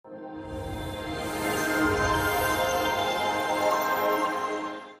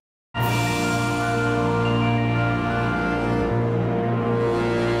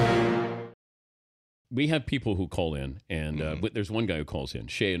we have people who call in, and there's one guy who calls in,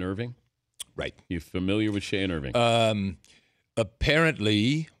 Shea and Irving. Right. You familiar with Shea and Irving?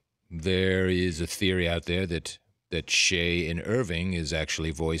 Apparently, there is a theory out there that Shea and Irving is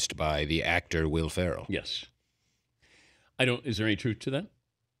actually voiced by the actor Will Ferrell. Yes. Is there any truth to that?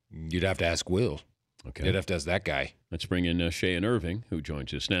 You'd have to ask Will. Okay. You'd have to ask that guy. Let's bring in Shea and Irving, who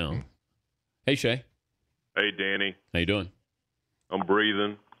joins us now. Hey, Shea. Hey, Danny. How you doing? I'm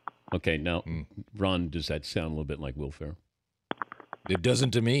breathing. Okay, now, Ron, does that sound a little bit like Will Ferrell? It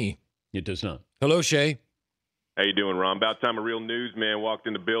doesn't to me. It does not. Hello, Shea. How you doing, Ron? About time a real newsman walked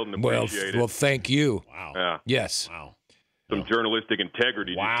in the building. Appreciate it. Well, thank you. Wow. Yeah. Yes. Wow. Some journalistic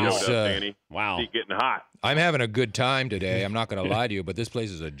integrity just showed up, Danny. Wow. Keep getting hot. I'm having a good time today. I'm not going to lie to you, but this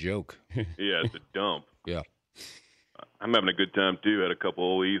place is a joke. Yeah, it's a dump. Yeah. I'm having a good time, too. Had a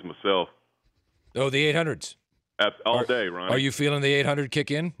couple of E's myself. Oh, the 800s. All day, Ron. Are you feeling the 800 kick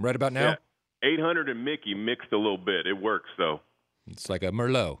in right about now? Yeah. 800 and Mickey mixed a little bit. It works, though. It's like a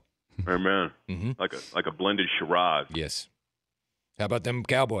Merlot. Hey, man. Mm-hmm. Like a blended Shiraz. Yes. How about them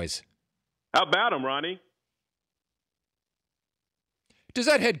Cowboys? How about him, Ronnie? Does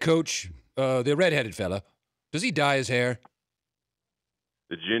that head coach, the redheaded fella, does he dye his hair?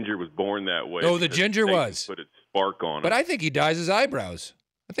 The ginger was born that way. Oh, the ginger was. Put its spark on it. But I think he dyes his eyebrows.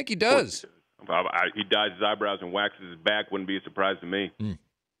 I think he does. He dyes his eyebrows and waxes his back. Wouldn't be a surprise to me.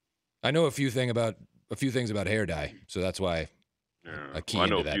 I know a few things about hair dye, so that's why I key I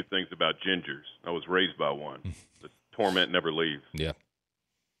know into a that. few things about gingers. I was raised by one. The torment never leaves. Yeah.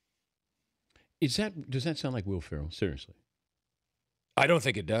 Does that sound like Will Ferrell? Seriously. I don't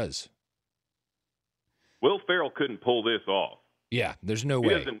think it does. Will Ferrell couldn't pull this off. Yeah, there's no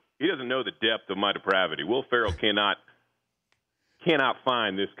way. He doesn't know the depth of my depravity. Will Ferrell cannot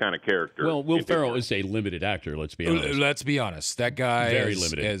find this kind of character. Well, Will Ferrell is a limited actor, let's be honest. Let's be honest. That guy Very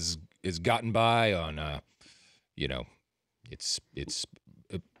limited. has gotten by on, it's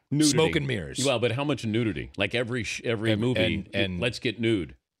Nudity. smoke and mirrors. Well, but how much nudity? Like every movie, and let's get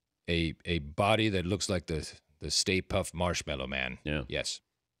nude. A body that looks like the Stay Puft Marshmallow Man. Yeah. Yes.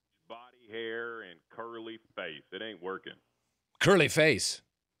 Body hair and curly face. It ain't working. Curly face.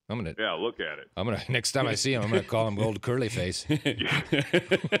 Yeah, look at it. Next time I see him, I'm gonna call him Old Curly Face.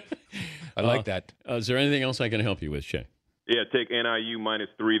 I like that. Is there anything else I can help you with, Shea? Yeah, take NIU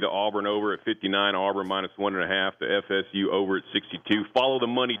 -3, the Auburn over at 59, Auburn -1.5, the FSU over at 62. Follow the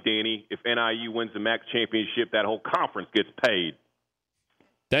money, Danny. If NIU wins the MAC championship, that whole conference gets paid.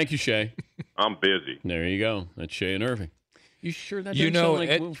 Thank you, Shea. I'm busy. There you go. That's Shea and Irving. You sure that doesn't sound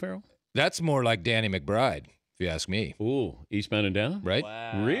like Will Ferrell? That's more like Danny McBride, if you ask me. Ooh, Eastbound and Down? Right?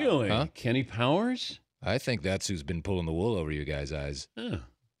 Wow. Really? Huh? Kenny Powers? I think that's who's been pulling the wool over you guys' eyes. Huh.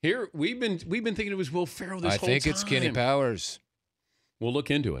 Here we've been thinking it was Will Ferrell this whole time. I think it's Kenny Powers. We'll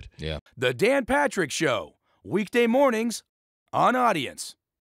look into it. Yeah. The Dan Patrick Show, weekday mornings on Audience.